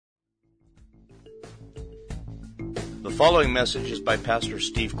The following message is by Pastor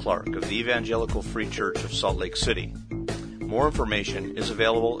Steve Clark of the Evangelical Free Church of Salt Lake City. More information is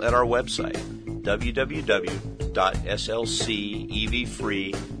available at our website,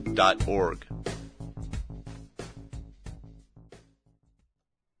 www.slcevfree.org.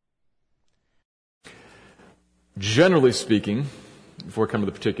 Generally speaking, before I come to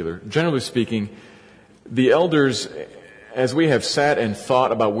the particular, generally speaking, the elders, as we have sat and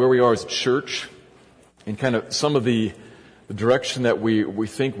thought about where we are as a church and kind of some of the direction that we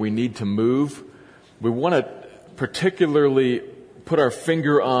think we need to move, we want to particularly put our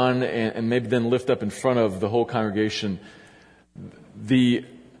finger on and maybe then lift up in front of the whole congregation the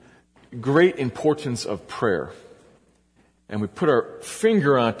great importance of prayer. And we put our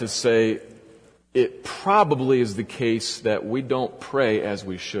finger on it to say it probably is the case that we don't pray as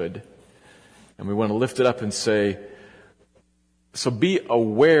we should. And we want to lift it up and say, so be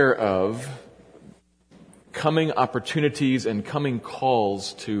aware of coming opportunities and coming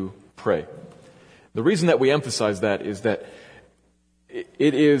calls to pray. The reason that we emphasize that is that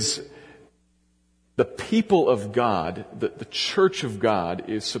it is the people of God, the church of God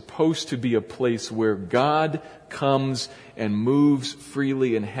is supposed to be a place where God comes and moves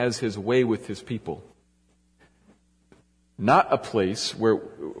freely and has His way with His people. Not a place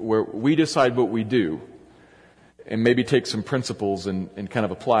where we decide what we do and maybe take some principles and kind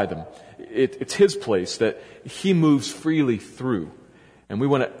of apply them. It's His place that He moves freely through. And we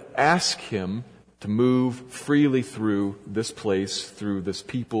want to ask Him to move freely through this place, through this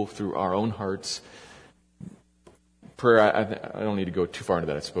people, through our own hearts. Prayer, I don't need to go too far into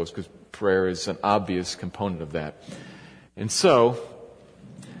that, I suppose, because prayer is an obvious component of that. And so,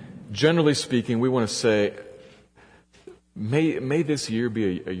 generally speaking, we want to say, may this year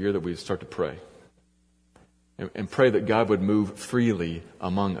be a year that we start to pray. And pray that God would move freely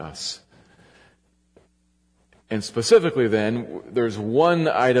among us. And specifically then, there's one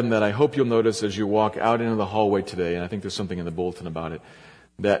item that I hope you'll notice as you walk out into the hallway today, and I think there's something in the bulletin about it,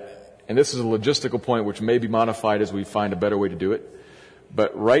 and this is a logistical point which may be modified as we find a better way to do it.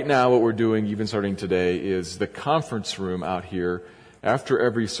 But right now what we're doing, even starting today, is the conference room out here. After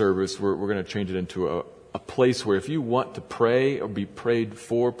every service, we're going to change it into a place where if you want to pray or be prayed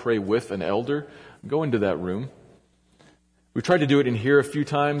for, pray with an elder, go into that room. We tried to do it in here a few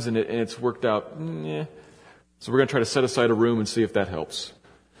times, and it's worked out, So we're going to try to set aside a room and see if that helps.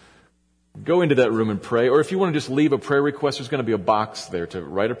 Go into that room and pray. Or if you want to just leave a prayer request, there's going to be a box there to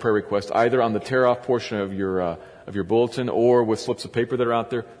write a prayer request, either on the tear-off portion of your bulletin or with slips of paper that are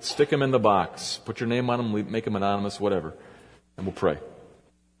out there. Stick them in the box. Put your name on them, make them anonymous, whatever. And we'll pray.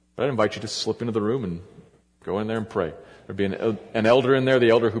 But I invite you to slip into the room and go in there and pray. There'll be an elder in there,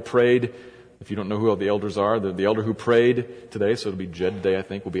 the elder who prayed. If you don't know who the elders are, the elder who prayed today, so it'll be Jed today, I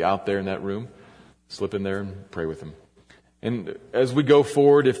think, will be out there in that room. Slip in there and pray with him. And as we go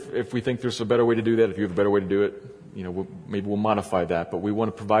forward, if we think there's a better way to do that, if you have a better way to do it, maybe we'll modify that. But we want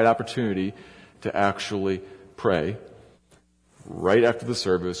to provide opportunity to actually pray right after the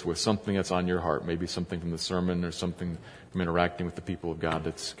service with something that's on your heart. Maybe something from the sermon or something from interacting with the people of God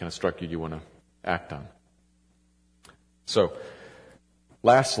that's kind of struck you want to act on. So,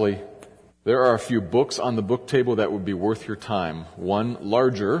 lastly, there are a few books on the book table that would be worth your time. One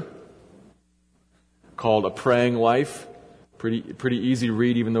larger, called A Praying Life. Pretty easy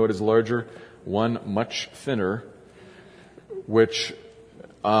read, even though it is larger. One much thinner, which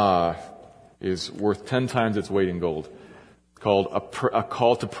is worth 10 times its weight in gold, called A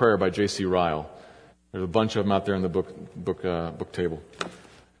Call to Prayer by J.C. Ryle. There's a bunch of them out there on the book table.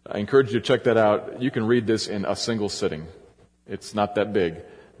 I encourage you to check that out. You can read this in a single sitting. It's not that big,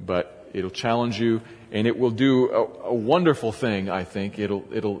 but it'll challenge you, and it will do a wonderful thing, I think.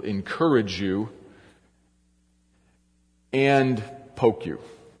 It'll encourage you and poke you.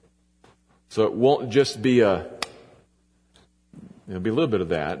 So it won't just be it'll be a little bit of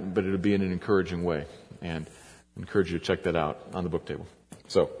that, but it'll be in an encouraging way. And I encourage you to check that out on the book table.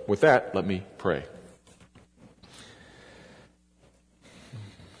 So with that, let me pray.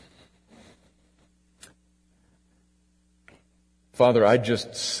 Father, I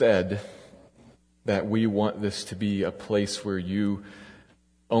just said that we want this to be a place where you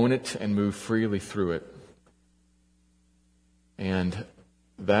own it and move freely through it. And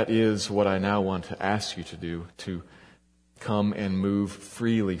that is what I now want to ask you to do, to come and move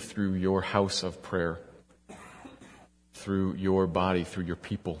freely through your house of prayer, through your body, through your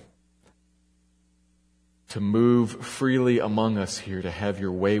people. To move freely among us here, to have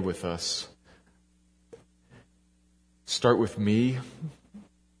your way with us. Start with me,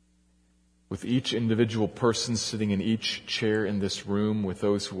 with each individual person sitting in each chair in this room, with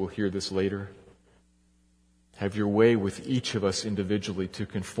those who will hear this later. Have your way with each of us individually to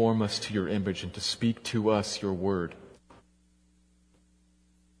conform us to your image and to speak to us your word.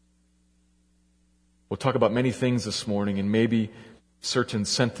 We'll talk about many things this morning, and maybe certain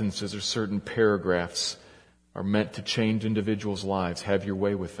sentences or certain paragraphs are meant to change individuals' lives. Have your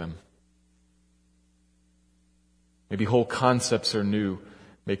way with them. Maybe whole concepts are new.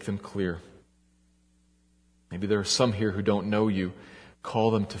 Make them clear. Maybe there are some here who don't know you. Call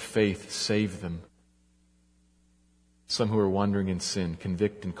them to faith. Save them. Some who are wandering in sin.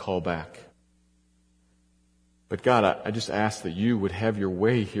 Convict and call back. But God, I just ask that you would have your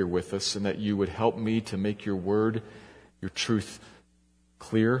way here with us and that you would help me to make your word, your truth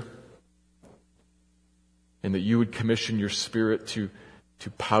clear, and that you would commission your Spirit to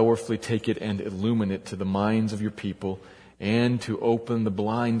powerfully take it and illumine it to the minds of your people and to open the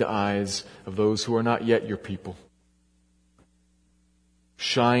blind eyes of those who are not yet your people.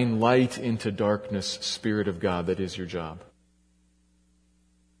 Shine light into darkness, Spirit of God, that is your job.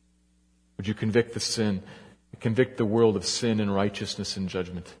 Would you convict convict the world of sin and righteousness and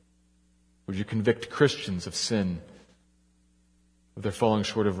judgment? Would you convict Christians of sin, of their falling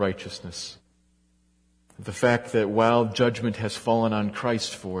short of righteousness? Of the fact that while judgment has fallen on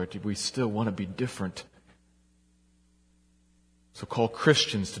Christ for it, we still want to be different. So call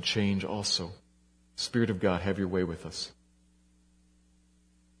Christians to change also. Spirit of God, have your way with us.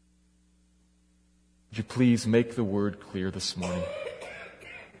 Would you please make the word clear this morning?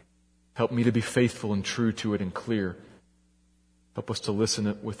 Help me to be faithful and true to it and clear. Help us to listen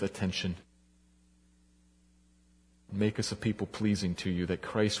it with attention. Make us a people pleasing to you, that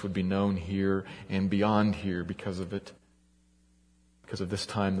Christ would be known here and beyond here because of it, because of this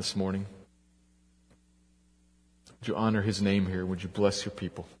time this morning. Would you honor His name here? Would you bless your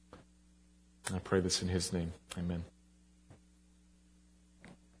people? I pray this in His name. Amen.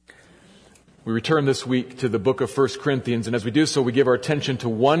 We return this week to the book of 1 Corinthians, and as we do so, we give our attention to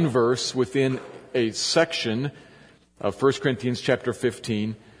one verse within a section of 1 Corinthians chapter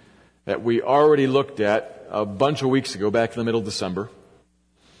 15 that we already looked at a bunch of weeks ago, back in the middle of December.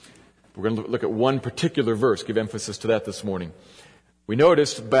 We're going to look at one particular verse, give emphasis to that this morning. We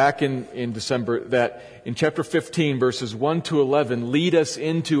noticed back in December that in chapter 15, verses 1 to 11, lead us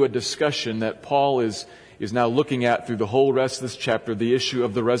into a discussion that Paul is now looking at through the whole rest of this chapter, the issue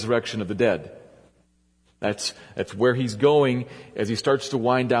of the resurrection of the dead. That's where he's going as he starts to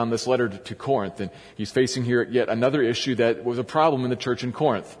wind down this letter to Corinth. And he's facing here yet another issue that was a problem in the church in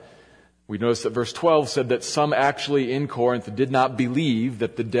Corinth. We noticed that verse 12 said that some actually in Corinth did not believe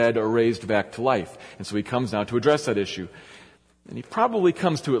that the dead are raised back to life. And so he comes now to address that issue. And he probably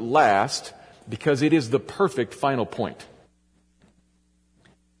comes to it last because it is the perfect final point.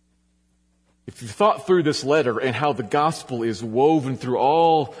 If you've thought through this letter and how the gospel is woven through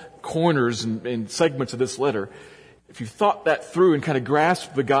all corners and segments of this letter, if you thought that through and kind of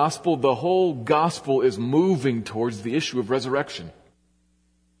grasped the gospel, the whole gospel is moving towards the issue of resurrection.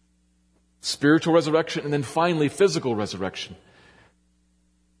 Spiritual resurrection and then finally physical resurrection.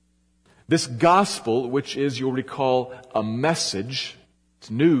 This gospel, which is, you'll recall, a message, it's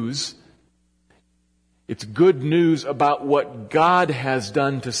news. It's good news about what God has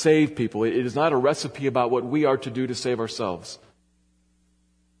done to save people. It is not a recipe about what we are to do to save ourselves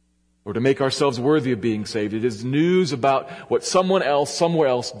or to make ourselves worthy of being saved. It is news about what someone else, somewhere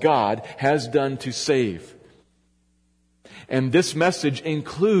else, God has done to save. And this message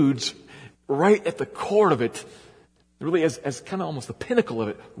includes, right at the core of it, really as kind of almost the pinnacle of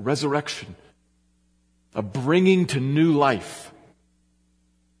it, resurrection. A bringing to new life.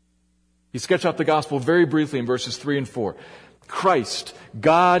 He sketched out the gospel very briefly in verses 3 and 4. Christ,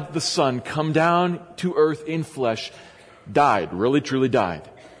 God the Son, come down to earth in flesh, died, really truly died,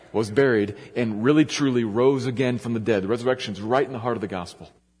 was buried, and really truly rose again from the dead. The resurrection is right in the heart of the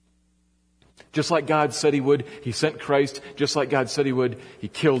gospel. Just like God said He would, He sent Christ. Just like God said He would, He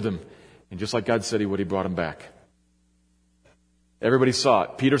killed Him. And just like God said He would, He brought Him back. Everybody saw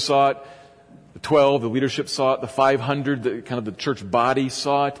it. Peter saw it. The 12, the leadership saw it. The 500, the church body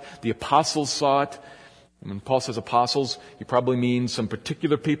saw it. The apostles saw it. And when Paul says apostles, he probably means some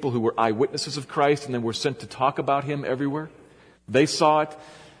particular people who were eyewitnesses of Christ and then were sent to talk about Him everywhere. They saw it.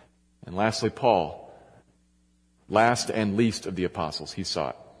 And lastly, Paul, last and least of the apostles, he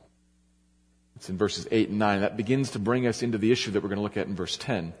saw it. It's in verses 8 and 9. That begins to bring us into the issue that we're going to look at in verse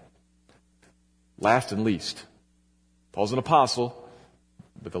 10. Last and least. Paul's an apostle,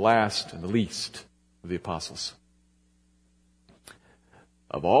 but the last and the least of the apostles.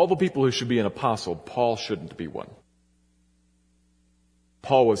 Of all the people who should be an apostle, Paul shouldn't be one.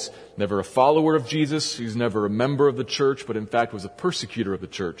 Paul was never a follower of Jesus. He was never a member of the church, but in fact was a persecutor of the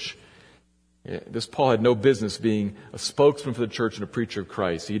church. This Paul had no business being a spokesman for the church and a preacher of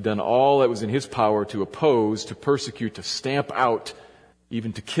Christ. He'd done all that was in his power to oppose, to persecute, to stamp out,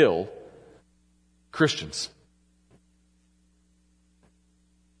 even to kill Christians.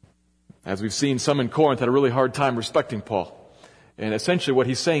 As we've seen, some in Corinth had a really hard time respecting Paul. And essentially what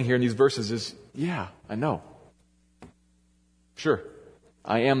he's saying here in these verses is, yeah, I know. Sure,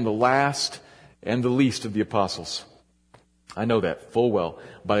 I am the last and the least of the apostles. I know that full well.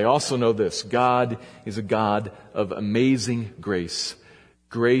 But I also know this: God is a God of amazing grace.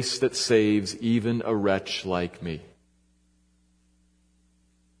 Grace that saves even a wretch like me.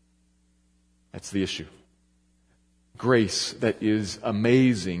 That's the issue. Grace that is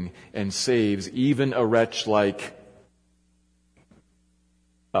amazing and saves even a wretch like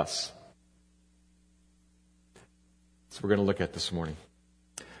us. That's what we're going to look at this morning.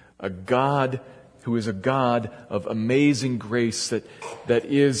 A God who is a God of amazing grace that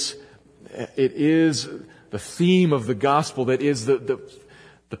is the theme of the gospel, that is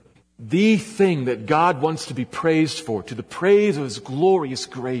the thing that God wants to be praised for, to the praise of His glorious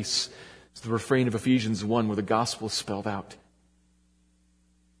grace. It's the refrain of Ephesians 1 where the gospel is spelled out.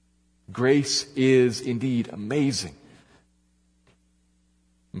 Grace is indeed amazing.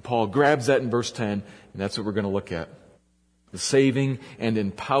 And Paul grabs that in verse 10, and that's what we're going to look at. The saving and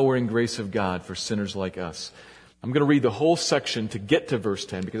empowering grace of God for sinners like us. I'm going to read the whole section to get to verse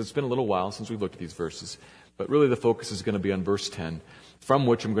 10 because it's been a little while since we've looked at these verses. But really the focus is going to be on verse 10, from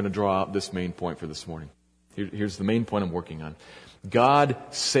which I'm going to draw out this main point for this morning. Here's the main point I'm working on. God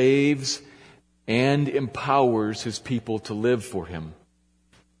saves and empowers His people to live for Him,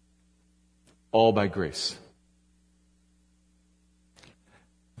 all by grace.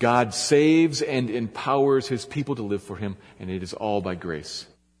 God saves and empowers His people to live for Him, and it is all by grace.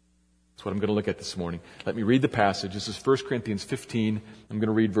 That's what I'm going to look at this morning. Let me read the passage. This is 1 Corinthians 15. I'm going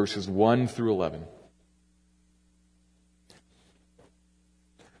to read verses 1 through 11.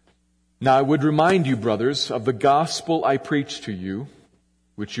 Now I would remind you, brothers, of the gospel I preached to you,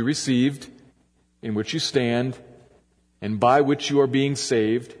 which you received, in which you stand, and by which you are being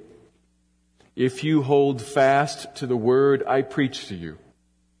saved, if you hold fast to the word I preached to you,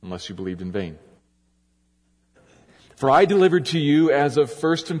 unless you believed in vain. For I delivered to you as of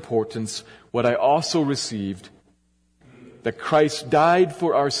first importance what I also received, that Christ died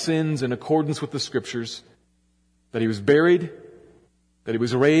for our sins in accordance with the Scriptures, that He was buried, that He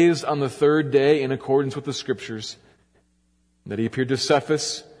was raised on the third day in accordance with the Scriptures, that He appeared to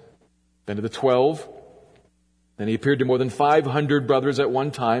Cephas, then to the 12, then He appeared to more than 500 brothers at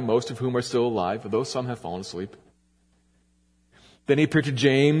one time, most of whom are still alive, though some have fallen asleep. Then He appeared to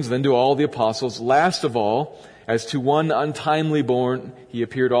James, then to all the apostles. Last of all, as to one untimely born, He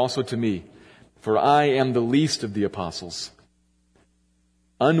appeared also to me. For I am the least of the apostles,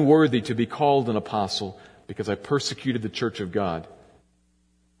 unworthy to be called an apostle, because I persecuted the church of God.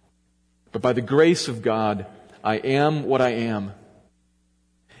 But by the grace of God, I am what I am.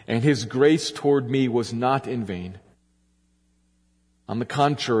 And His grace toward me was not in vain. On the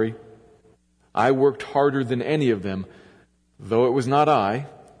contrary, I worked harder than any of them, though it was not I,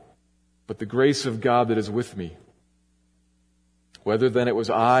 but the grace of God that is with me. Whether then it was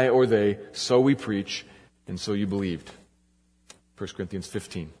I or they, so we preach, and so you believed. 1 Corinthians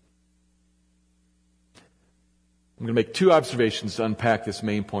 15. I'm going to make two observations to unpack this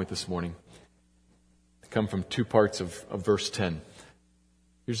main point this morning. They come from two parts of verse 10.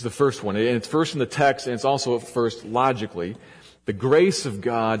 Here's the first one, and it's first in the text, and it's also first logically. The grace of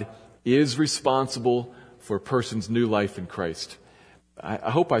God is responsible for a person's new life in Christ.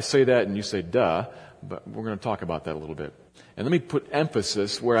 I hope I say that and you say, duh, but we're going to talk about that a little bit. And let me put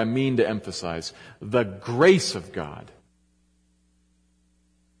emphasis where I mean to emphasize. The grace of God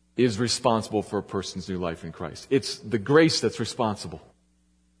is responsible for a person's new life in Christ. It's the grace that's responsible.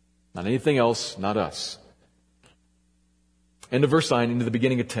 Not anything else, not us. End of verse 9, into the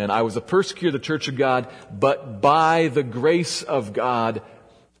beginning of 10. I was a persecutor of the church of God, but by the grace of God,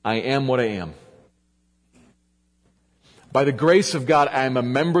 I am what I am. By the grace of God, I am a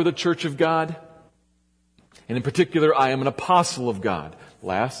member of the church of God. And in particular, I am an apostle of God.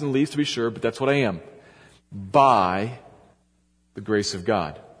 Last and least, to be sure, but that's what I am. By the grace of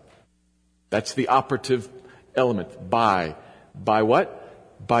God. That's the operative element. By. By what?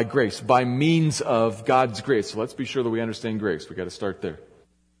 By grace. By means of God's grace. So let's be sure that we understand grace. We've got to start there.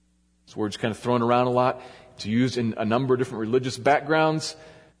 This word's kind of thrown around a lot. It's used in a number of different religious backgrounds.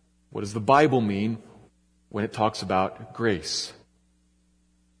 What does the Bible mean when it talks about grace?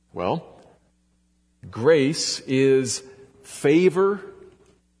 Well, grace is favor,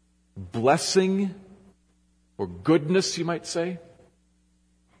 blessing, or goodness, you might say.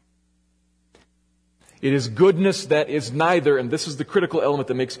 It is goodness that is neither, and this is the critical element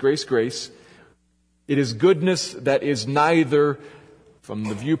that makes grace grace, it is goodness that is neither, from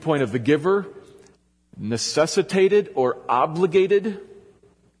the viewpoint of the giver, necessitated or obligated.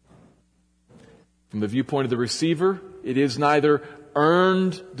 From the viewpoint of the receiver, it is neither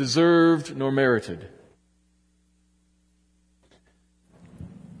earned, deserved, nor merited.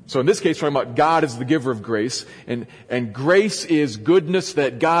 So in this case, we're talking about God as the giver of grace, and grace is goodness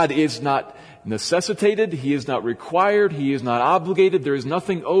that God is not necessitated, He is not required, He is not obligated, there is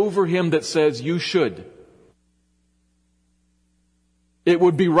nothing over Him that says you should. It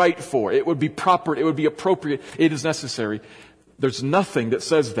would be right for, it would be proper, it would be appropriate, it is necessary. There's nothing that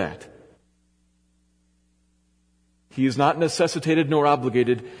says that. He is not necessitated nor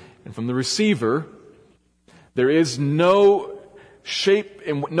obligated, and from the receiver, there is no shape,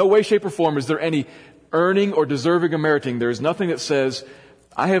 in no way, shape, or form is there any earning or deserving or meriting. There is nothing that says,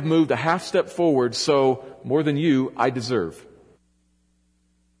 I have moved a half step forward, so more than you, I deserve.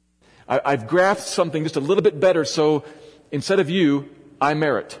 I've grasped something just a little bit better, so instead of you, I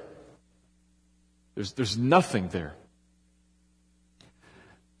merit. There's nothing there.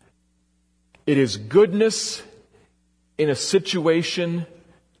 It is goodness in a situation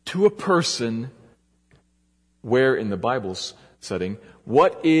to a person where, in the Bible's setting,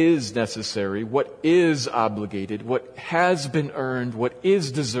 what is necessary, what is obligated, what has been earned, what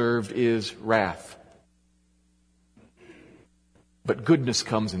is deserved is wrath. But goodness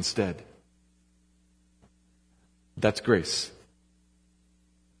comes instead. That's grace.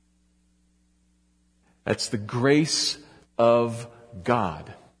 That's the grace of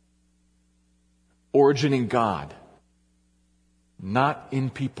God. Origin in God, not in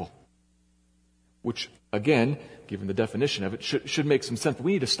people. Which, again, given the definition of it, should make some sense. But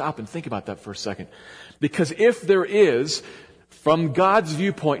we need to stop and think about that for a second. Because if there is, from God's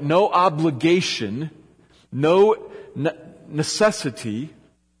viewpoint, no obligation, no necessity,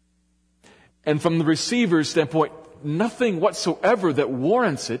 and from the receiver's standpoint, nothing whatsoever that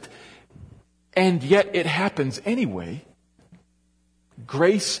warrants it, and yet it happens anyway,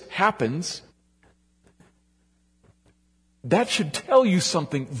 grace happens, that should tell you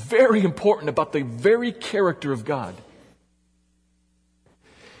something very important about the very character of God.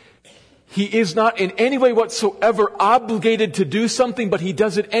 He is not in any way whatsoever obligated to do something, but He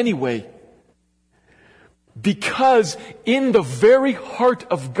does it anyway. Because in the very heart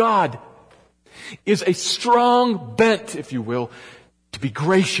of God is a strong bent, if you will, to be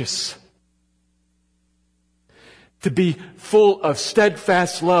gracious. To be full of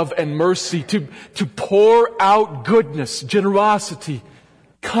steadfast love and mercy, to pour out goodness, generosity,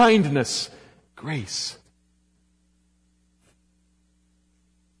 kindness, grace.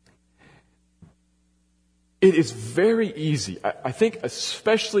 It is very easy, I think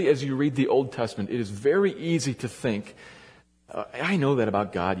especially as you read the Old Testament, it is very easy to think, I know that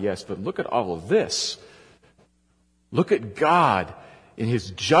about God, yes, but look at all of this. Look at God in His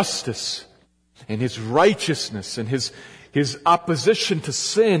justice, and His righteousness, and His opposition to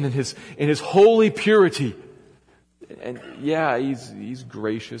sin, and His holy purity. And yeah, He's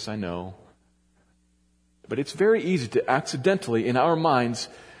gracious, I know. But it's very easy to accidentally, in our minds,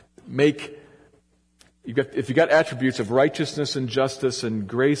 make, if you've got attributes of righteousness and justice and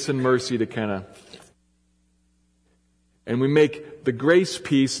grace and mercy to kind of, and we make the grace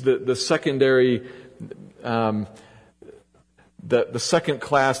piece the secondary, the second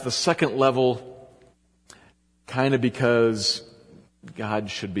class, the second level, kind of because God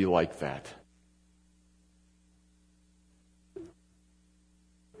should be like that.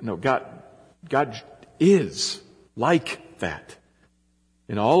 No, God is like that.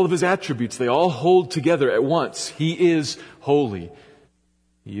 In all of His attributes, they all hold together at once. He is holy.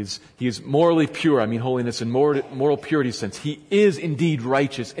 He is morally pure. I mean holiness in moral purity sense. He is indeed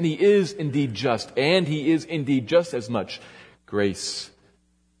righteous, and He is indeed just, and He is indeed just as much grace,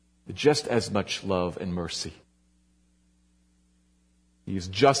 just as much love and mercy. He is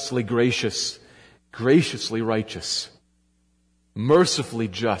justly gracious, graciously righteous, mercifully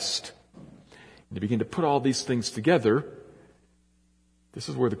just. And to begin to put all these things together, this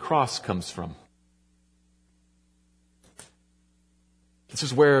is where the cross comes from. This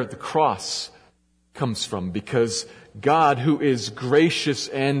is where the cross comes from, because God, who is gracious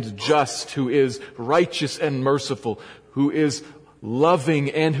and just, who is righteous and merciful, who is loving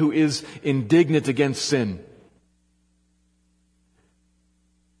and who is indignant against sin,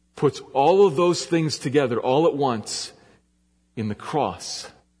 puts all of those things together all at once in the cross,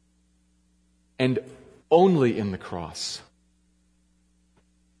 and only in the cross,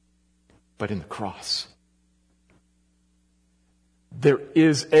 but in the cross. There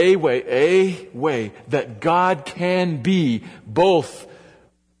is a way that God can be both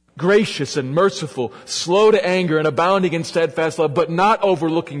gracious and merciful, slow to anger and abounding in steadfast love, but not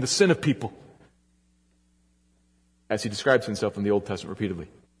overlooking the sin of people, as He describes Himself in the Old Testament repeatedly.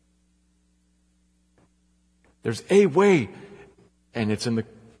 There's a way, and it's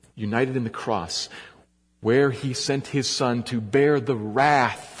united in the cross, where He sent His Son to bear the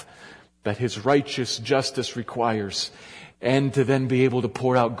wrath that His righteous justice requires, and to then be able to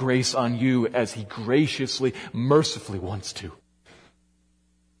pour out grace on you as He graciously, mercifully wants to.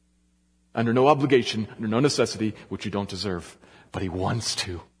 Under no obligation, under no necessity, which you don't deserve, but He wants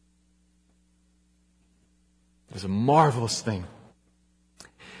to. It is a marvelous thing.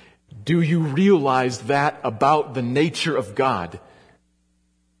 Do you realize that about the nature of God?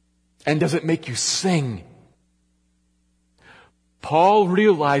 And does it make you sing? Paul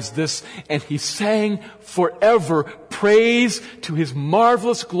realized this, and he sang forever praise to His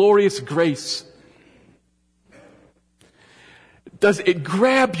marvelous, glorious grace. Does it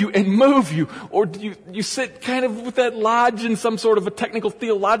grab you and move you? Or do you sit kind of with that lodge in some sort of a technical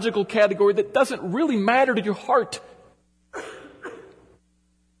theological category that doesn't really matter to your heart?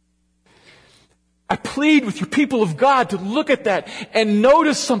 I plead with you, people of God, to look at that and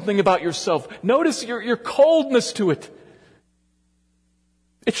notice something about yourself. Notice your coldness to it.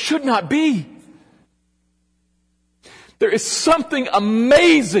 It should not be. There is something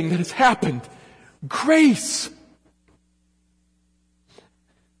amazing that has happened. Grace.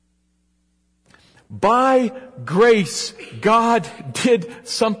 By grace, God did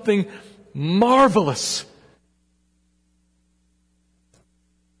something marvelous.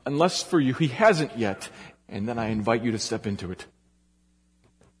 Unless for you, He hasn't yet. And then I invite you to step into it.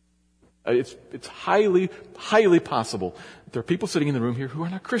 It's highly, highly possible. There are people sitting in the room here who are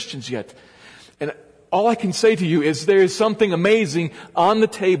not Christians yet. And all I can say to you is there is something amazing on the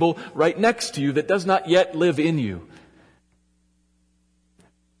table right next to you that does not yet live in you.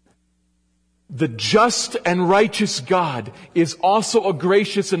 The just and righteous God is also a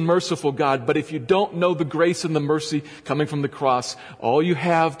gracious and merciful God. But if you don't know the grace and the mercy coming from the cross, all you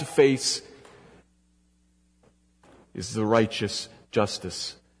have to face is the righteous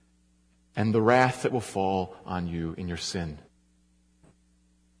justice and the wrath that will fall on you in your sin.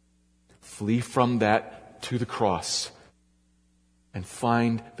 Flee from that to the cross and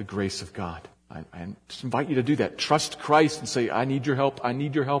find the grace of God. I just invite you to do that. Trust Christ and say, I need your help, I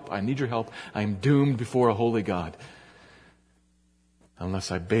need your help, I need your help. I am doomed before a holy God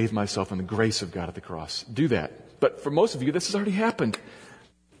unless I bathe myself in the grace of God at the cross. Do that. But for most of you, this has already happened.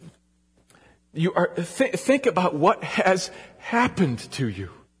 Think about what has happened to you.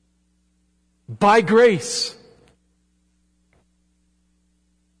 By grace.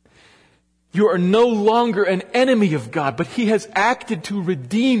 You are no longer an enemy of God, but He has acted to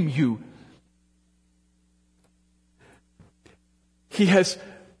redeem you. He has,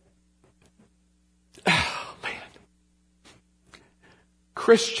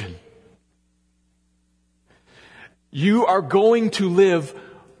 Christian, you are going to live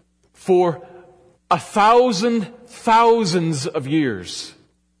for 1,000 thousands of years.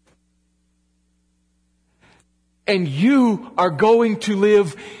 And you are going to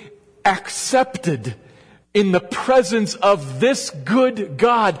live accepted in the presence of this good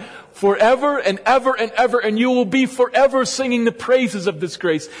God forever and ever and ever, and you will be forever singing the praises of this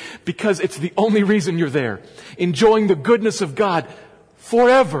grace because it's the only reason you're there. Enjoying the goodness of God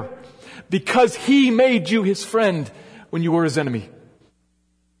forever because He made you His friend when you were His enemy.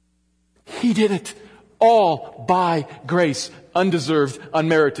 He did it all by grace, undeserved,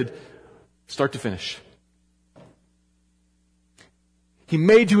 unmerited, start to finish. He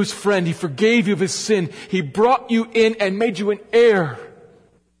made you His friend. He forgave you of His sin. He brought you in and made you an heir.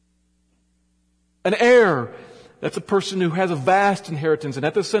 An heir. That's a person who has a vast inheritance. And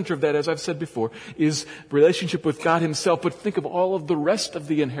at the center of that, as I've said before, is relationship with God Himself. But think of all of the rest of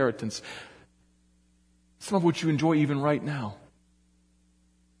the inheritance. Some of which you enjoy even right now.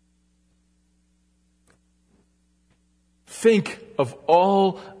 Think of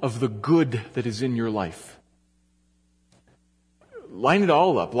all of the good that is in your life. Line it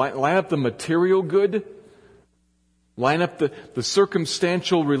all up. Line up the material good. Line up the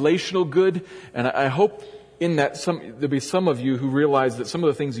circumstantial, relational good. And I hope in that there'll be some of you who realize that some of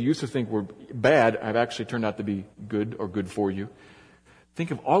the things you used to think were bad have actually turned out to be good or good for you.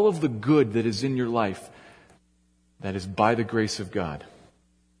 Think of all of the good that is in your life that is by the grace of God.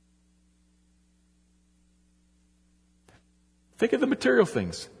 Think of the material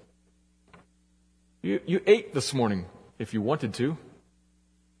things. You ate this morning if you wanted to.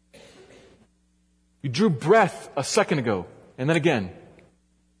 You drew breath a second ago And then again.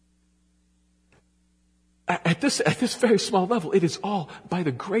 At this very small level, it is all by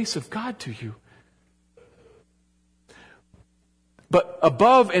the grace of God to you. But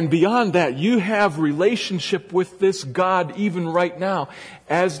above and beyond that, you have relationship with this God even right now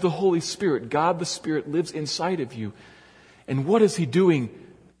as the Holy Spirit. God the Spirit lives inside of you. And what is He doing?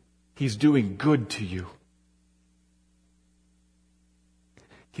 He's doing good to you.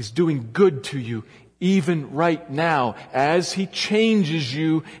 He's doing good to you even right now as He changes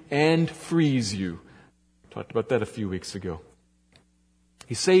you and frees you. Talked about that a few weeks ago.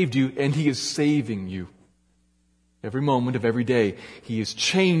 He saved you and He is saving you. Every moment of every day, He is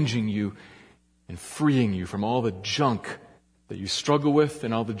changing you and freeing you from all the junk that you struggle with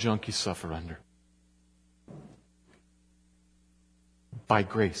and all the junk you suffer under. By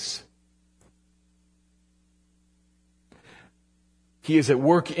grace. He is at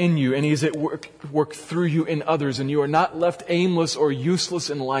work in you, and He is at work through you in others, and you are not left aimless or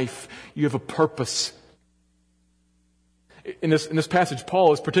useless in life. You have a purpose. In this passage,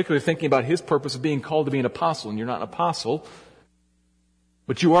 Paul is particularly thinking about his purpose of being called to be an apostle, and you're not an apostle,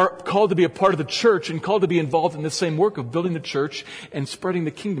 but you are called to be a part of the church and called to be involved in the same work of building the church and spreading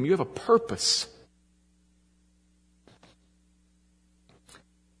the kingdom. You have a purpose.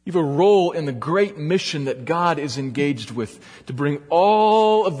 You have a role in the great mission that God is engaged with to bring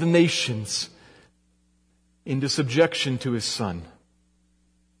all of the nations into subjection to His Son.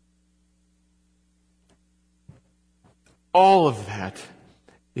 All of that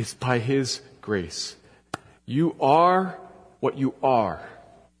is by His grace. You are what you are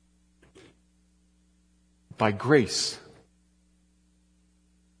by grace.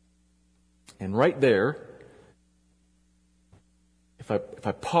 And right there, if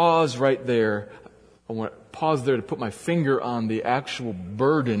I pause right there, I want to pause there to put my finger on the actual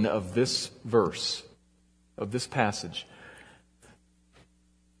burden of this verse, of this passage.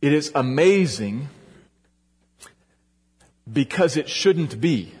 It is amazing because it shouldn't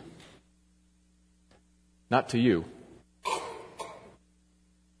be. Not to you.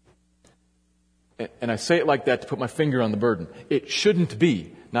 And I say it like that to put my finger on the burden. It shouldn't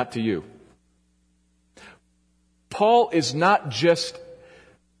be, not to you. Paul is not just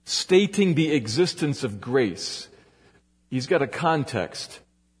stating the existence of grace. He's got a context.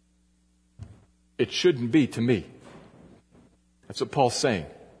 It shouldn't be to me. That's what Paul's saying.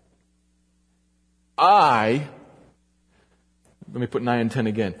 Let me put 9 and 10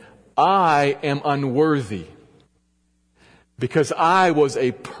 again. I am unworthy because I was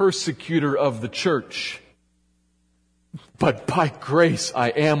a persecutor of the church. But by grace I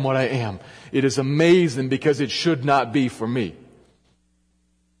am what I am. It is amazing because it should not be for me.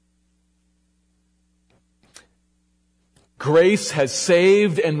 Grace has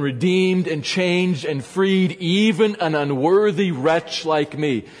saved and redeemed and changed and freed even an unworthy wretch like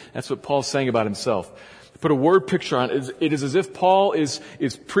me. That's what Paul's saying about himself. To put a word picture on it, it is as if Paul is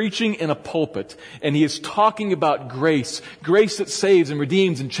preaching in a pulpit and he is talking about grace. Grace that saves and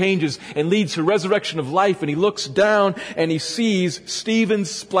redeems and changes and leads to resurrection of life. And he looks down and he sees Stephen's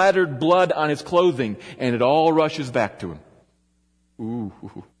splattered blood on his clothing and it all rushes back to him.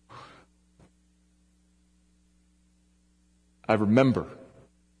 Ooh. I remember.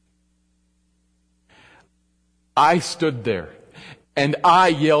 I stood there and I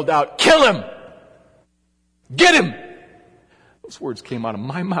yelled out, "Kill him! Get him!" Those words came out of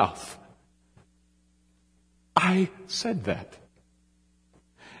my mouth. I said that.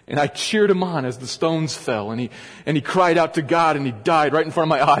 And I cheered him on as the stones fell. And he cried out to God and he died right in front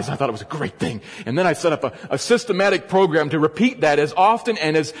of my eyes. I thought it was a great thing. And then I set up a systematic program to repeat that as often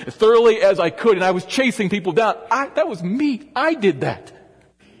and as thoroughly as I could. And I was chasing people down. That was me. I did that.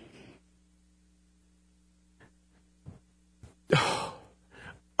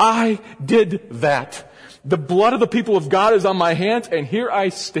 I did that. The blood of the people of God is on my hands, and here I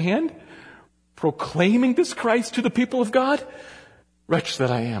stand proclaiming this Christ to the people of God. Wretch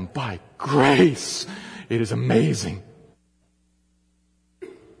that I am, by grace. It is amazing.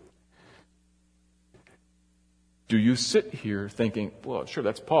 Do you sit here thinking, well, sure,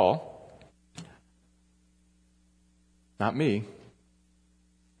 that's Paul. Not me.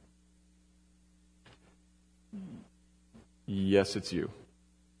 Yes, it's you.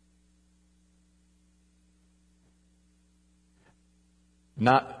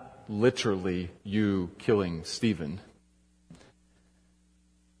 Not literally you killing Stephen.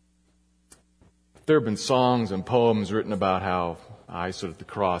 There have been songs and poems written about how I stood at the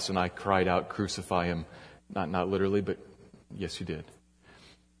cross and I cried out, "Crucify him." Not literally, but yes, you did.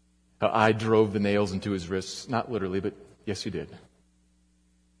 I drove the nails into his wrists. Not literally, but yes, you did.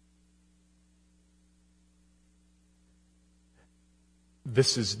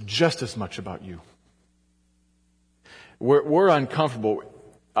 this is just as much about you. We're uncomfortable.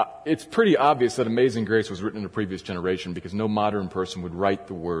 It's pretty obvious that Amazing Grace was written in a previous generation because no modern person would write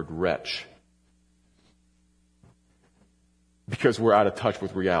the word wretch. Because we're out of touch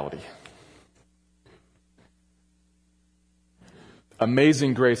with reality.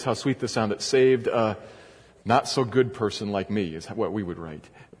 Amazing grace, how sweet the sound that saved a not so good person like me, is what we would write.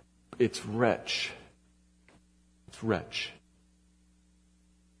 It's wretch. It's wretch.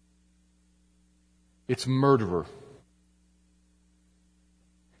 It's murderer.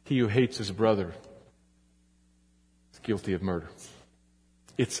 He who hates his brother is guilty of murder.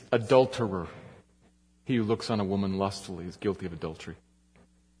 It's adulterer. He who looks on a woman lustfully is guilty of adultery.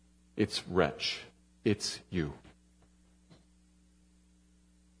 It's wretch. It's you.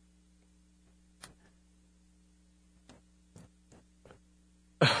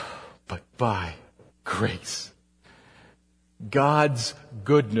 But by grace, God's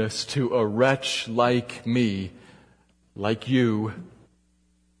goodness to a wretch like me, like you,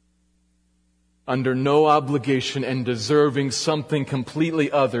 under no obligation and deserving something completely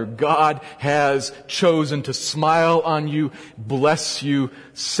other, God has chosen to smile on you, bless you,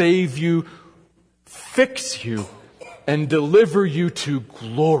 save you, fix you, and deliver you to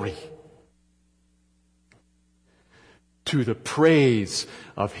glory, to the praise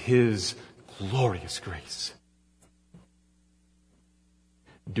of His glorious grace.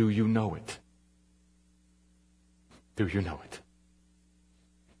 Do you know it? Do you know it?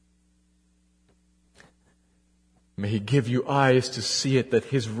 May He give you eyes to see it, that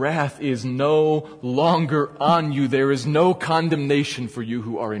His wrath is no longer on you. There is no condemnation for you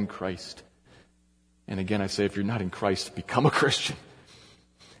who are in Christ. And again, I say, if you're not in Christ, become a Christian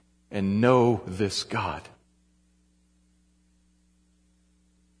and know this God.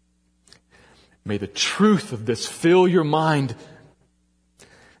 May the truth of this fill your mind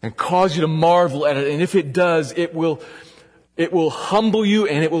and cause you to marvel at it. And if it does, it will humble you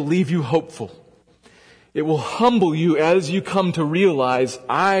and it will leave you hopeful. It will humble you as you come to realize,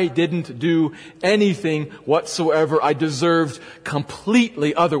 I didn't do anything whatsoever. I deserved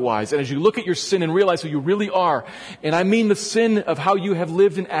completely otherwise. And as you look at your sin and realize who you really are, and I mean the sin of how you have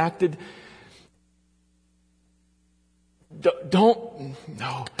lived and acted,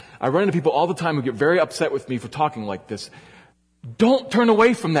 no. I run into people all the time who get very upset with me for talking like this. Don't turn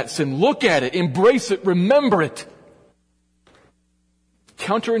away from that sin. Look at it. Embrace it. Remember it.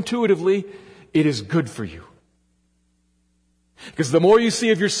 Counterintuitively, it is good for you. Because the more you see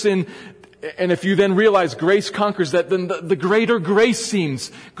of your sin, and if you then realize grace conquers that, then the greater grace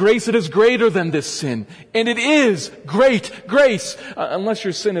seems. Grace that is greater than this sin. And it is great grace. Unless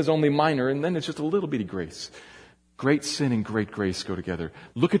your sin is only minor, and then it's just a little bitty grace. Great sin and great grace go together.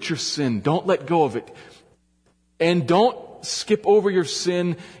 Look at your sin. Don't let go of it. And don't skip over your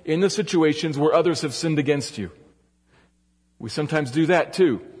sin in the situations where others have sinned against you. We sometimes do that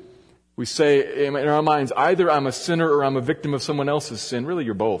too. We say in our minds, either I'm a sinner or I'm a victim of someone else's sin. Really,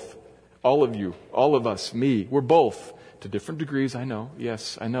 you're both. All of you, all of us, me, we're both. To different degrees, I know.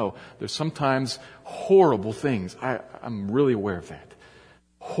 Yes, I know. There's sometimes horrible things. I'm really aware of that.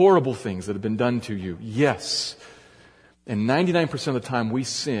 Horrible things that have been done to you. Yes. And 99% of the time we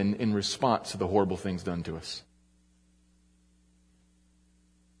sin in response to the horrible things done to us.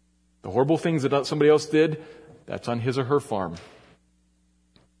 The horrible things that somebody else did, that's on his or her farm.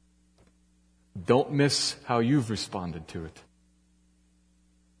 Don't miss how you've responded to it.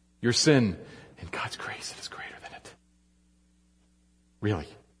 Your sin, in God's grace, it is greater than it. Really.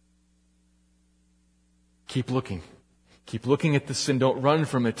 Keep looking. Keep looking at the sin. Don't run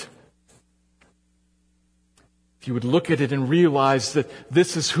from it. If you would look at it and realize that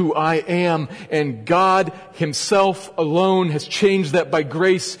this is who I am, and God Himself alone has changed that by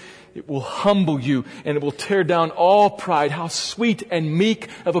grace, it will humble you and it will tear down all pride. How sweet and meek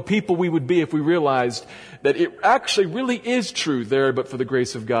of a people we would be if we realized that it actually really is true. There, but for the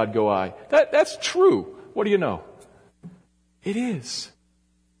grace of God go I. That's true. What do you know? It is.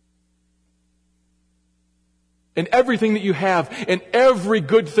 And everything that you have and every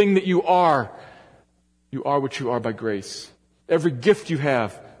good thing that you are what you are by grace. Every gift you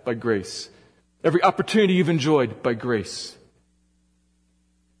have by grace. Every opportunity you've enjoyed by grace.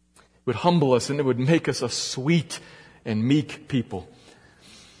 It would humble us and it would make us a sweet and meek people.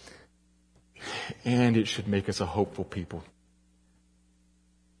 And it should make us a hopeful people.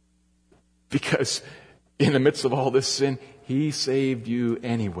 Because in the midst of all this sin, He saved you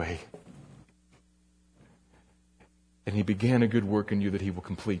anyway. And He began a good work in you that He will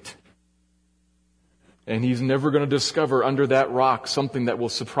complete. And He's never going to discover under that rock something that will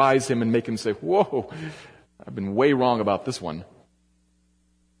surprise Him and make Him say, whoa, I've been way wrong about this one.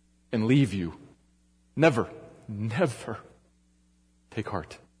 and leave you. Never, never. Take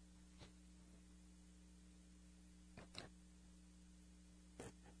heart.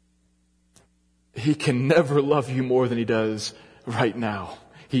 He can never love you more than He does right now.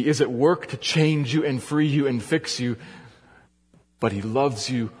 He is at work to change you and free you and fix you, but He loves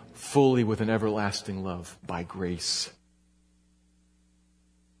you fully with an everlasting love by grace.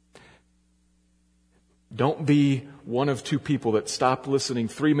 Don't be one of two people that stopped listening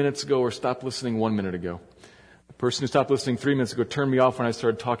 3 minutes ago or stopped listening 1 minute ago. The person who stopped listening 3 minutes ago turned me off when I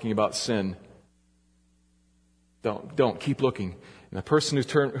started talking about sin. Don't. Keep looking. And the person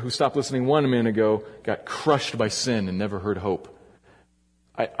who stopped listening 1 minute ago got crushed by sin and never heard hope.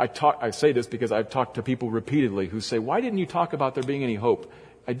 I say this because I've talked to people repeatedly who say, why didn't you talk about there being any hope?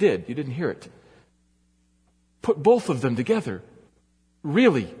 I did. You didn't hear it. Put both of them together.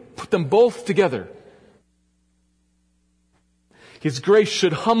 Really. Put them both together. His grace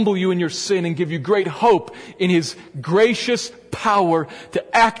should humble you in your sin and give you great hope in His gracious power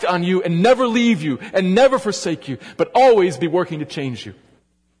to act on you and never leave you and never forsake you, but always be working to change you.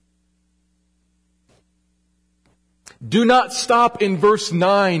 Do not stop in verse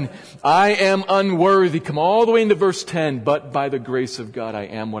 9. I am unworthy. Come all the way into verse 10. But by the grace of God, I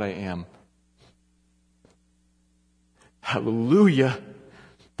am what I am. Hallelujah.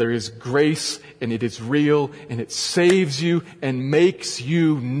 There is grace, and it is real, and it saves you and makes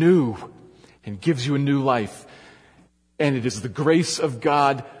you new and gives you a new life. And it is the grace of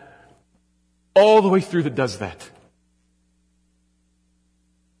God all the way through that does that.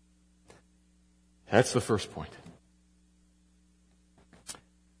 That's the first point.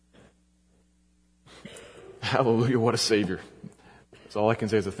 Hallelujah, what a Savior. That's all I can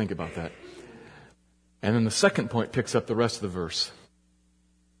say as I think about that. And then the second point picks up the rest of the verse.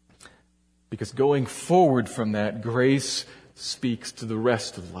 Because going forward from that, grace speaks to the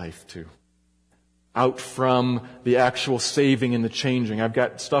rest of life too. Out from the actual saving and the changing. I've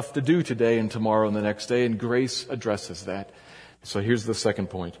got stuff to do today and tomorrow and the next day, and grace addresses that. So here's the second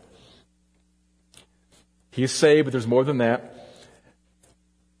point. He is saved, but there's more than that.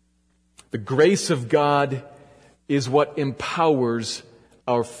 The grace of God is what empowers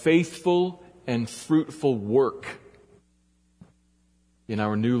our faithful and fruitful work in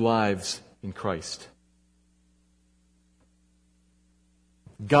our new lives in Christ.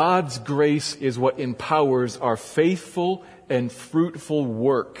 God's grace is what empowers our faithful and fruitful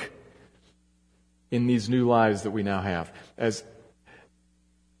work in these new lives that we now have. And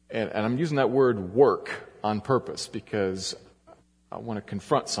I'm using that word work on purpose because I want to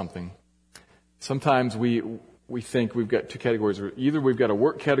confront something. Sometimes we think we've got two categories. Either we've got a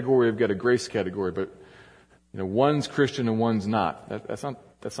work category or we've got a grace category, but one's Christian and one's not. That's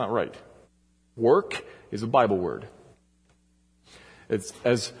not right. Work is a Bible word. It's,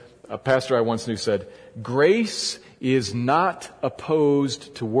 as a pastor I once knew said, grace is not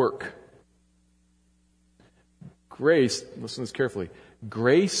opposed to work. Grace, listen to this carefully,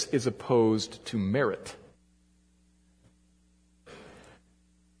 grace is opposed to merit.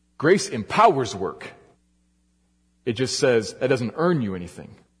 Grace empowers work. It just says it doesn't earn you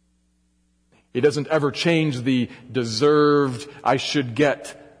anything. It doesn't ever change the deserved, I should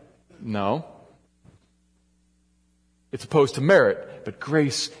get. No. It's opposed to merit, but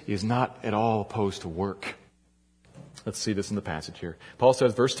grace is not at all opposed to work. Let's see this in the passage here. Paul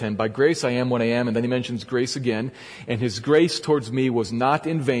says, verse 10, by grace I am what I am, and then he mentions grace again, and His grace towards me was not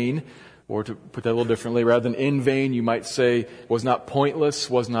in vain, or to put that a little differently, rather than in vain, you might say, was not pointless,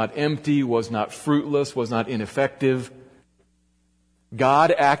 was not empty, was not fruitless, was not ineffective.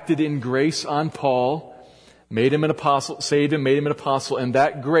 God acted in grace on Paul, made him an apostle, saved him, made him an apostle, and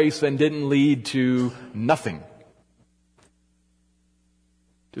that grace then didn't lead to nothing.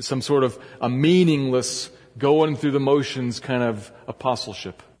 To some sort of a meaningless, going through the motions kind of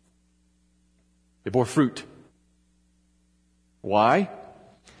apostleship. It bore fruit. Why?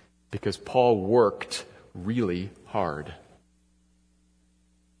 Because Paul worked really hard.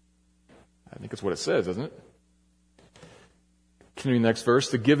 I think that's what it says, doesn't it? Continuing the next verse,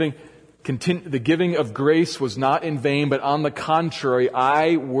 the giving of grace was not in vain, but on the contrary,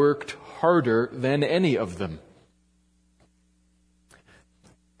 I worked harder than any of them.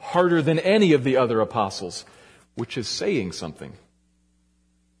 Harder than any of the other apostles, which is saying something.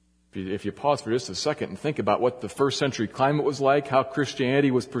 If you pause for just a second and think about what the first century climate was like, how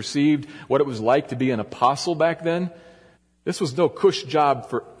Christianity was perceived, what it was like to be an apostle back then, this was no cush job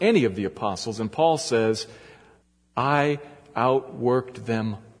for any of the apostles. And Paul says, I outworked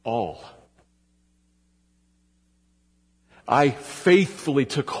them all. I faithfully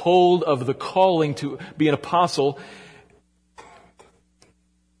took hold of the calling to be an apostle,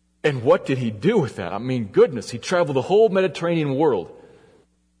 And what did he do with that? I mean, goodness, he traveled the whole Mediterranean world.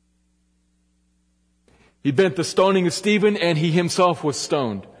 He'd been at the stoning of Stephen, and he himself was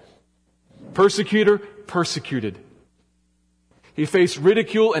stoned. Persecutor, persecuted. He faced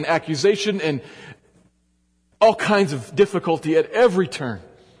ridicule and accusation and all kinds of difficulty at every turn.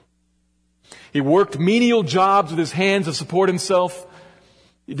 He worked menial jobs with his hands to support himself.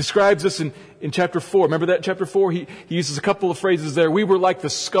 He describes this in chapter 4. Remember that in chapter 4? He uses a couple of phrases there. We were like the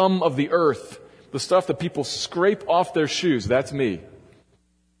scum of the earth, the stuff that people scrape off their shoes. That's me,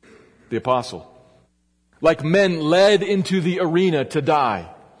 the apostle. Like men led into the arena to die,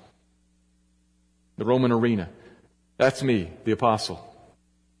 the Roman arena. That's me, the apostle.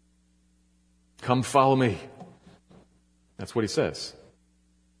 Come follow me. That's what he says.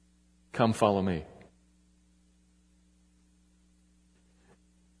 Come follow me.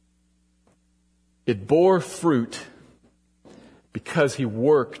 It bore fruit because he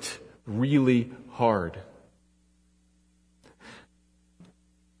worked really hard.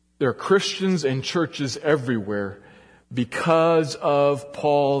 There are Christians and churches everywhere because of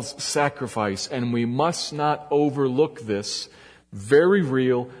Paul's sacrifice, and we must not overlook this very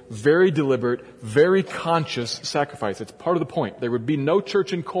real, very deliberate, very conscious sacrifice. It's part of the point. There would be no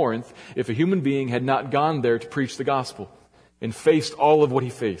church in Corinth if a human being had not gone there to preach the gospel and faced all of what he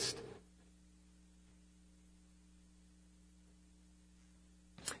faced.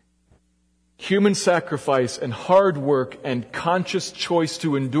 Human sacrifice and hard work and conscious choice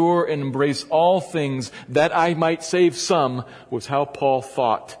to endure and embrace all things that I might save some was how Paul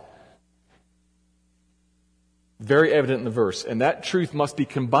thought. Very evident in the verse. And that truth must be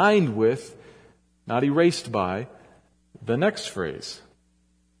combined with, not erased by, the next phrase.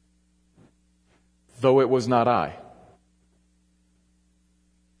 Though it was not I.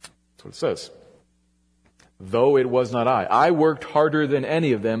 That's what it says. Though it was not I. I worked harder than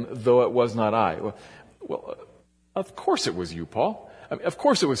any of them, though it was not I. Well, of course it was you, Paul. I mean, of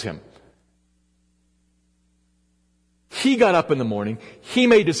course it was him. He got up in the morning. He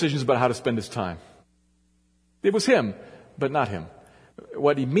made decisions about how to spend his time. It was him, but not him.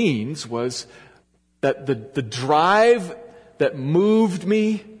 What he means was that the drive that moved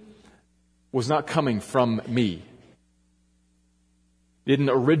me was not coming from me.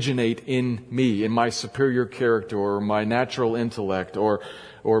 Didn't originate in me, in my superior character or my natural intellect or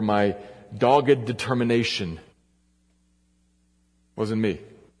my dogged determination. It wasn't me.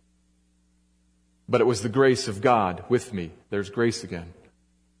 But it was the grace of God with me. There's grace again.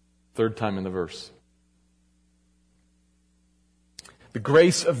 Third time in the verse. The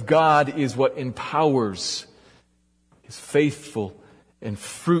grace of God is what empowers His faithful and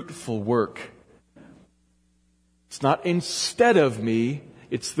fruitful work. It's not instead of me,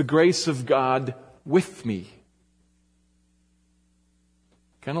 it's the grace of God with me.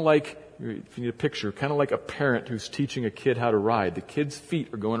 Kind of like, if you need a picture, kind of like a parent who's teaching a kid how to ride. The kid's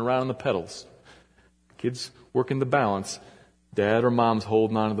feet are going around on the pedals. The kid's working the balance. Dad or mom's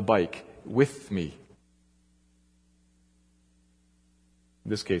holding onto the bike with me. In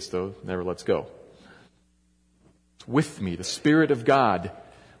this case, though, never lets go. It's with me, the Spirit of God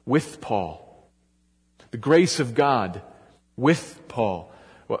with Paul. The grace of God with Paul.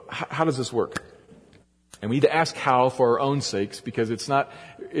 Well, how does this work? And we need to ask how for our own sakes, because it's not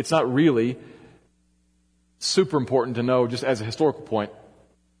really super important to know, just as a historical point,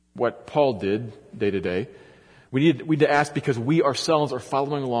 what Paul did day to day. We need to ask because we ourselves are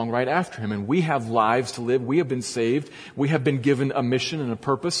following along right after him, and we have lives to live. We have been saved. We have been given a mission and a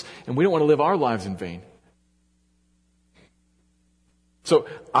purpose, and we don't want to live our lives in vain. So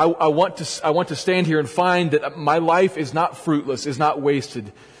I want to stand here and find that my life is not fruitless, is not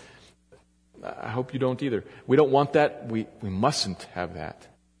wasted. I hope you don't either. We don't want that. We mustn't have that,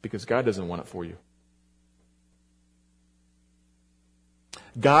 because God doesn't want it for you.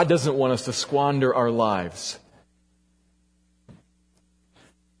 God doesn't want us to squander our lives.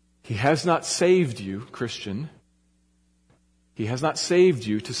 He has not saved you, Christian. He has not saved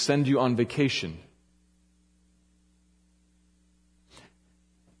you to send you on vacation.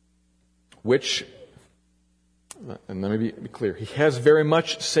 Which, and let me be clear, He has very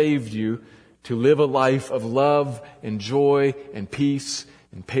much saved you to live a life of love and joy and peace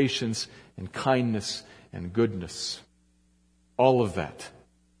and patience and kindness and goodness. All of that.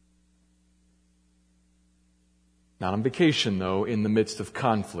 Not on vacation, though, in the midst of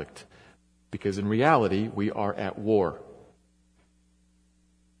conflict, because in reality, we are at war.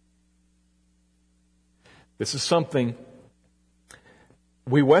 This is something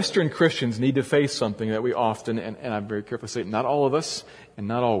we Western Christians need to face, something that we often, and I'm very careful to say, not all of us, and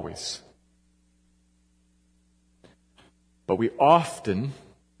not always, but we often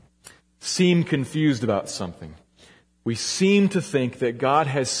seem confused about something. We seem to think that God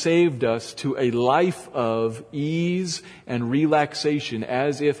has saved us to a life of ease and relaxation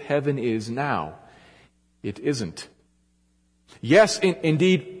as if heaven is now. It isn't. Yes,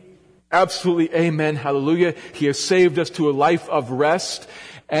 indeed, absolutely, amen, hallelujah. He has saved us to a life of rest,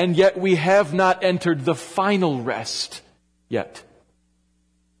 and yet we have not entered the final rest yet.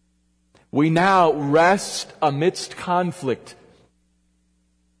 We now rest amidst conflict.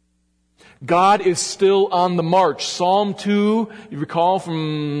 God is still on the march. Psalm 2, you recall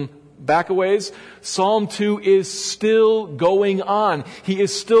from back a ways, Psalm 2 is still going on. He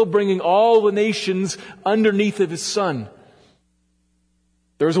is still bringing all the nations underneath of His Son.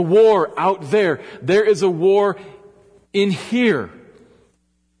 There's a war out there. There is a war in here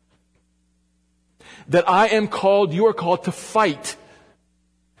that I am called, you are called to fight.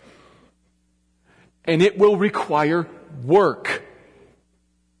 And it will require work,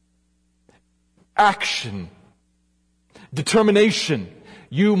 action, determination.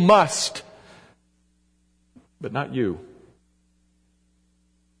 You must, but not you.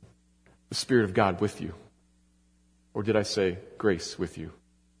 The Spirit of God with you. Or did I say grace with you?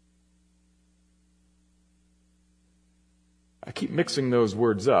 I keep mixing those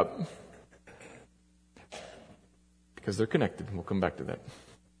words up because they're connected. We'll come back to that.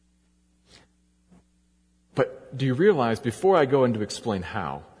 But do you realize, before I go in to explain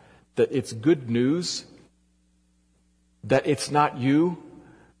how, that it's good news that it's not you,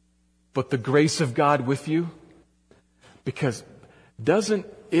 but the grace of God with you? Because doesn't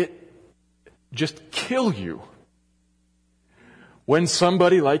it just kill you when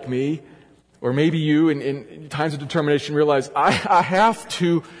somebody like me, or maybe you in times of determination, realize I have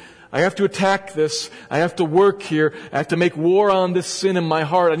to attack this. I have to work here. I have to make war on this sin in my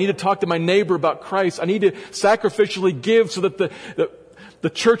heart. I need to talk to my neighbor about Christ. I need to sacrificially give so that the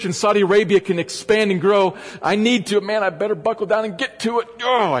church in Saudi Arabia can expand and grow. I need to, I better buckle down and get to it.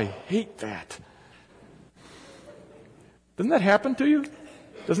 Oh, I hate that. Doesn't that happen to you?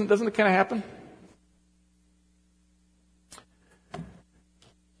 Doesn't it kind of happen?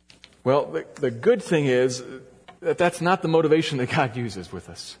 Well, the good thing is that that's not the motivation that God uses with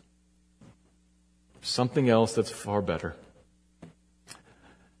us. Something else that's far better.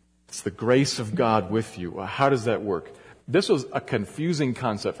 It's the grace of God with you. How does that work? This was a confusing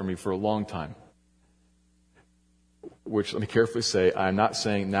concept for me for a long time. Which, let me carefully say, I'm not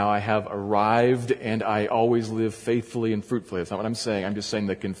saying now I have arrived and I always live faithfully and fruitfully. That's not what I'm saying. I'm just saying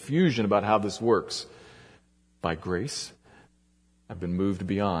the confusion about how this works. By grace, I've been moved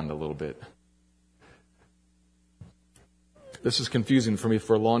beyond a little bit. This was confusing for me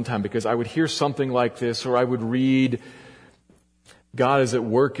for a long time because I would hear something like this, or I would read, God is at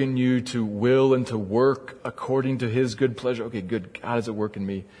work in you to will and to work according to His good pleasure. Okay, good. God is at work in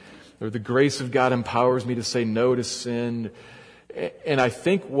me. Or the grace of God empowers me to say no to sin. And I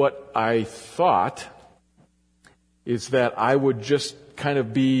think what I thought is that I would just kind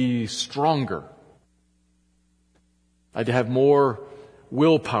of be stronger. I'd have more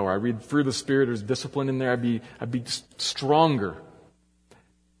willpower. I read through the Spirit, there's discipline in there. I'd be stronger.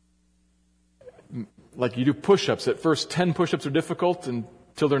 Like you do push-ups. At first 10 push-ups are difficult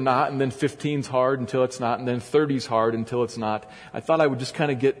until they're not, and then 15's hard until it's not, and then 30's hard until it's not. I thought I would just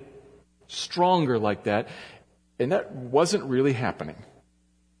kind of get stronger like that, and that wasn't really happening.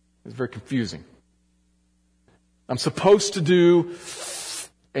 It was very confusing. I'm supposed to do,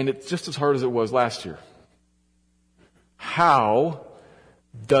 and it's just as hard as it was last year. How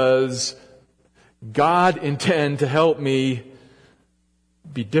does God intend to help me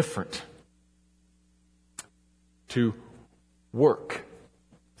be different? To work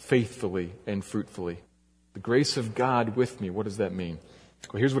faithfully and fruitfully. The grace of God with me. What does that mean?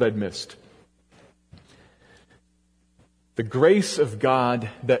 Well, here's what I'd missed. The grace of God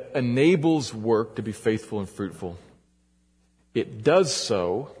that enables work to be faithful and fruitful. It does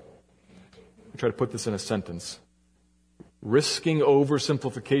so, I'll try to put this in a sentence, risking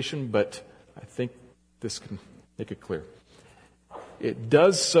oversimplification, but I think this can make it clear. It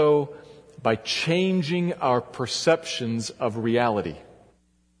does so by changing our perceptions of reality.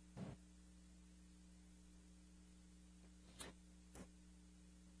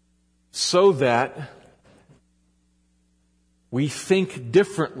 So that we think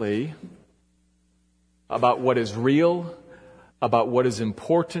differently about what is real, about what is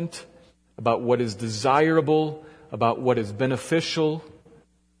important, about what is desirable, about what is beneficial,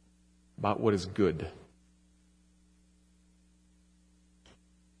 about what is good.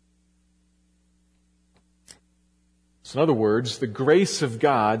 So in other words, the grace of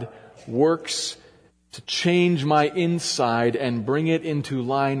God works to change my inside and bring it into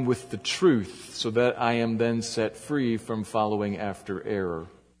line with the truth so that I am then set free from following after error,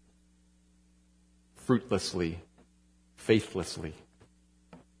 fruitlessly, faithlessly.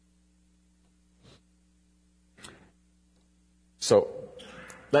 So,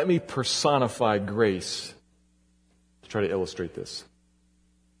 let me personify grace to try to illustrate this.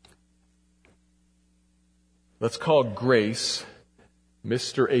 Let's call grace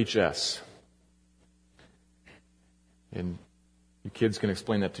Mr. H.S. And you kids can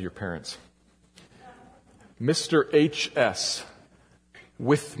explain that to your parents. Mr. H.S.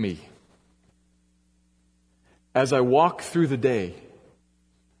 with me. As I walk through the day,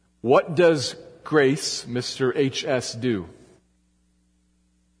 what does grace, Mr. H.S., do?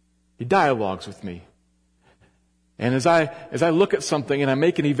 He dialogues with me. And as I look at something and I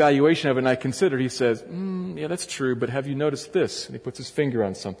make an evaluation of it and I consider it, he says, yeah, that's true, but have you noticed this? And he puts his finger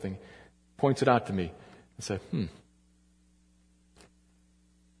on something, points it out to me. I say,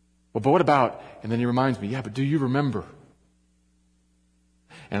 Well, but what about? And then he reminds me, yeah, but do you remember?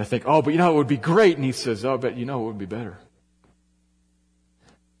 And I think, but you know, it would be great. And he says, but you know, it would be better.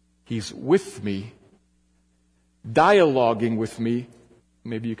 He's with me, dialoguing with me,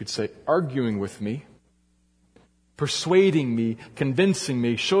 maybe you could say arguing with me, persuading me, convincing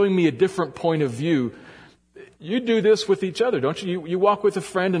me, showing me a different point of view. You do this with each other, don't you? You walk with a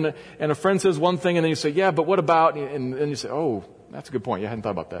friend and a friend says one thing and then you say, yeah, but what about? And then you say, that's a good point. Yeah, I hadn't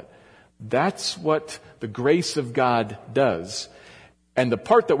thought about that. That's what the grace of God does. And the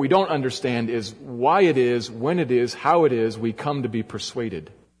part that we don't understand is why it is, when it is, how it is, we come to be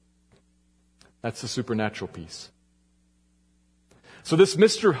persuaded. That's the supernatural piece. So this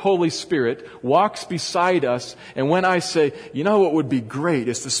Mr. Holy Spirit walks beside us, and when I say, you know what would be great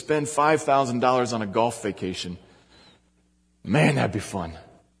is to spend $5,000 on a golf vacation. Man, that'd be fun.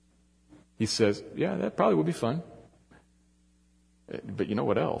 He says, yeah, that probably would be fun. But you know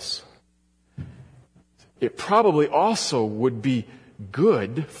what else? It probably also would be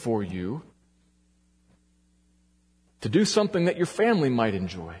good for you to do something that your family might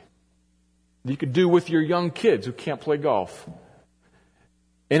enjoy. You could do with your young kids who can't play golf.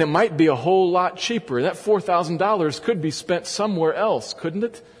 And it might be a whole lot cheaper. That $4,000 could be spent somewhere else, couldn't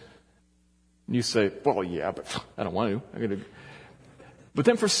it? And you say, well, yeah, but I don't want to. But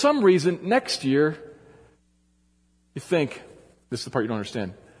then for some reason, next year, you think, this is the part you don't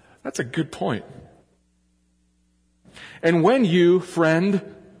understand, that's a good point. And when you, friend,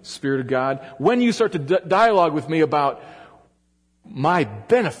 Spirit of God, when you start to dialogue with me about my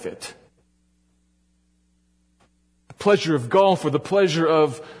benefit, the pleasure of golf or the pleasure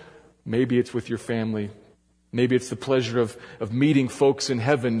of, maybe it's with your family, maybe it's the pleasure of meeting folks in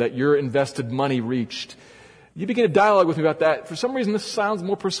heaven that your invested money reached. You begin to dialogue with me about that. For some reason, this sounds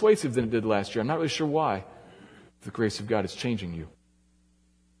more persuasive than it did last year. I'm not really sure why. The grace of God is changing you.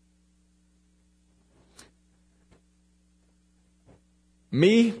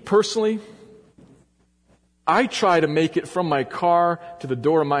 Me, personally, I try to make it from my car to the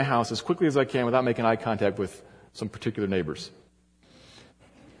door of my house as quickly as I can without making eye contact with some particular neighbors.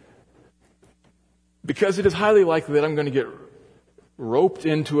 Because it is highly likely that I'm going to get roped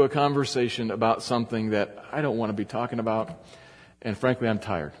into a conversation about something that I don't want to be talking about. And frankly, I'm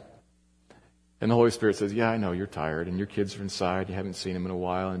tired. And the Holy Spirit says, yeah, I know you're tired and your kids are inside. You haven't seen them in a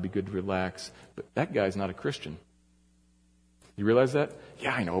while and it'd be good to relax. But that guy's not a Christian. You realize that?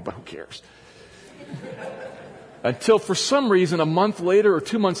 Yeah, I know, but who cares? Until for some reason, a month later or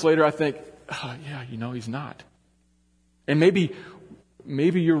 2 months later, I think, yeah, he's not. And maybe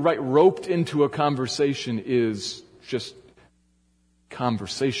you're right. Roped into a conversation is just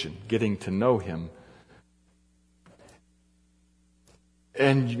conversation, getting to know him.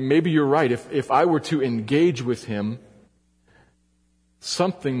 And maybe you're right. If I were to engage with him,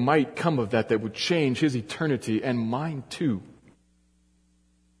 something might come of that would change his eternity and mine too.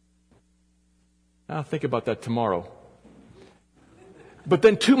 I'll think about that tomorrow. But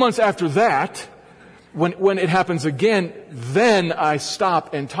then 2 months after that, when it happens again, then I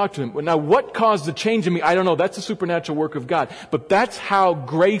stop and talk to him. Now, what caused the change in me? I don't know. That's a supernatural work of God. But that's how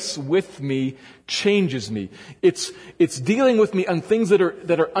grace with me changes me. It's dealing with me on things that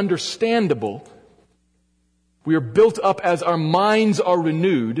are understandable. We are built up as our minds are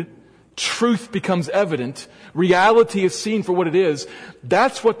renewed. Truth becomes evident. Reality is seen for what it is.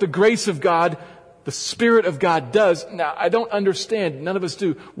 That's what the grace of God, the Spirit of God does. Now, I don't understand, none of us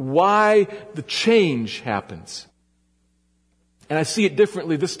do, why the change happens. And I see it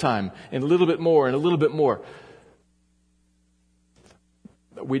differently this time, and a little bit more, and a little bit more.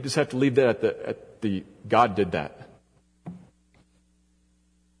 We just have to leave that at the God did that.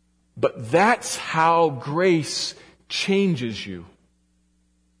 But that's how grace changes you.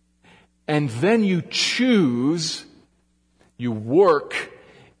 And then you choose, you work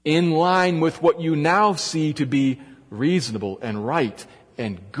in line with what you now see to be reasonable and right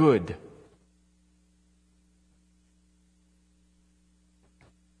and good.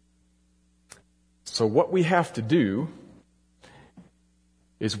 So what we have to do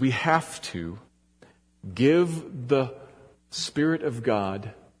is we have to give the Spirit of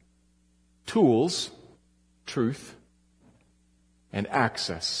God tools, truth, and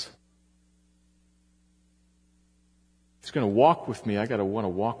access. He's going to walk with me. I got to want to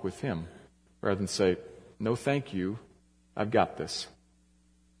walk with Him rather than say, no, thank you. I've got this.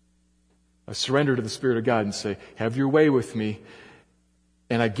 I surrender to the Spirit of God and say, have your way with me.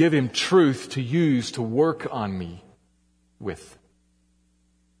 And I give Him truth to use to work on me with.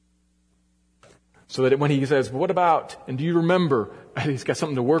 So that when He says, what about, and do you remember? He's got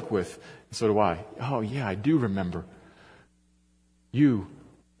something to work with. And so do I. Oh yeah, I do remember. You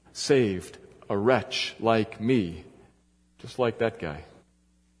saved a wretch like me. Just like that guy.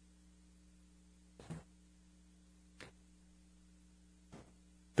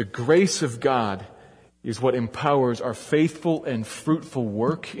 The grace of God is what empowers our faithful and fruitful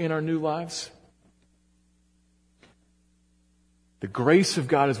work in our new lives. The grace of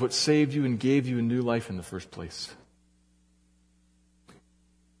God is what saved you and gave you a new life in the first place.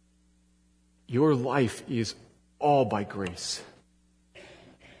 Your life is all by grace.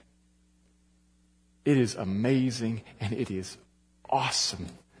 It is amazing and it is awesome.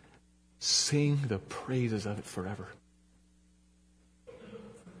 Sing the praises of it forever.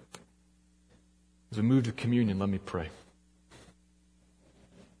 As we move to communion, let me pray.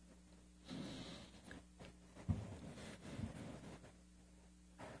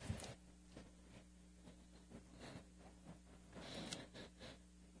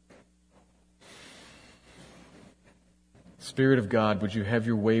 Spirit of God, would you have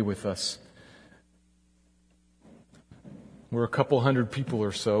your way with us? We're a couple hundred people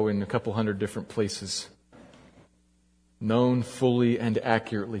or so in a couple hundred different places, known fully and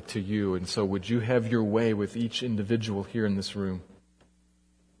accurately to you. And so would you have your way with each individual here in this room?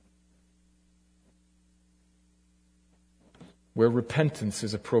 Where repentance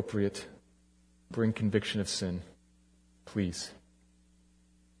is appropriate, bring conviction of sin, please.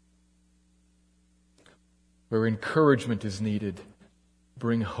 Where encouragement is needed,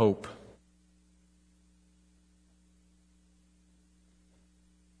 bring hope.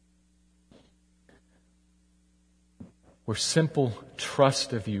 Where simple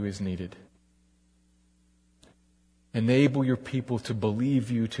trust of you is needed, enable your people to believe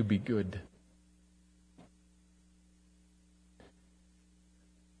you to be good.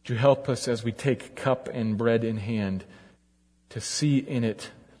 Would you help us as we take cup and bread in hand to see in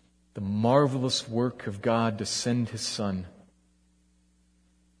it the marvelous work of God to send His Son.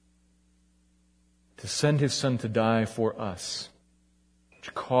 To send His Son to die for us.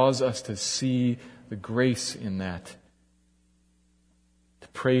 To cause us to see the grace in that. To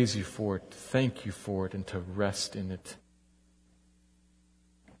praise you for it, to thank you for it, and to rest in it.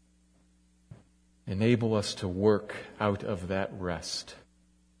 Enable us to work out of that rest.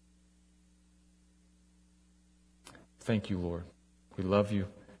 Thank you, Lord. We love you.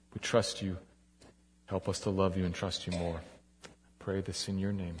 We trust you. Help us to love you and trust you more. I pray this in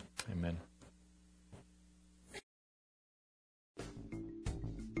your name. Amen.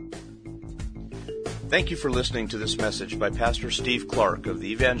 Thank you for listening to this message by Pastor Steve Clark of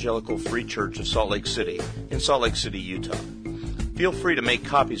the Evangelical Free Church of Salt Lake City in Salt Lake City, Utah. Feel free to make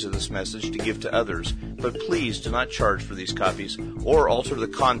copies of this message to give to others, but please do not charge for these copies or alter the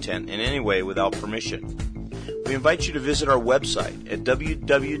content in any way without permission. We invite you to visit our website at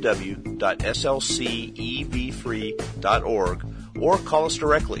www.slcevfree.org or call us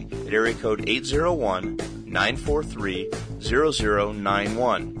directly at area code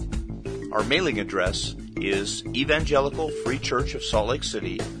 801-943-0091. Our mailing address is Evangelical Free Church of Salt Lake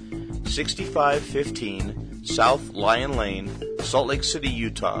City, 6515 South Lion Lane, Salt Lake City,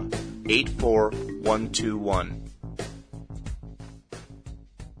 Utah, 84121.